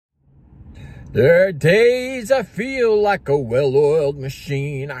There are days I feel like a well-oiled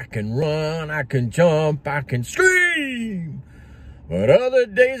machine. I can run, I can jump, I can scream. But other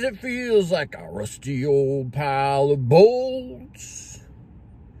days it feels like a rusty old pile of bolts.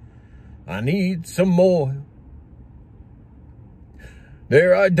 I need some oil.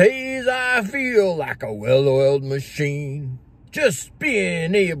 There are days I feel like a well-oiled machine, just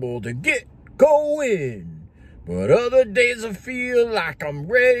being able to get going. But other days I feel like I'm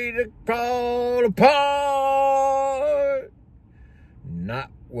ready to fall apart. Not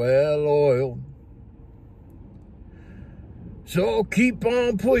well oiled. So keep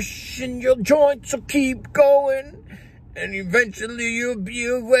on pushing, your joints will keep going, and eventually you'll be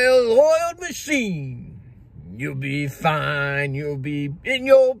a well-oiled machine. You'll be fine, you'll be in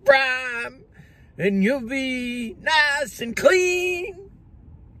your prime, and you'll be nice and clean.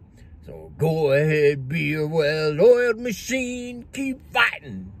 So go ahead, be a well-oiled machine. Keep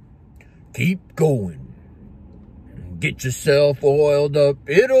fighting. Keep going. Get yourself oiled up.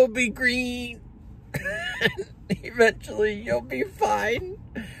 It'll be green. Eventually, you'll be fine.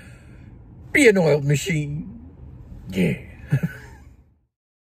 Be an oiled machine. Yeah.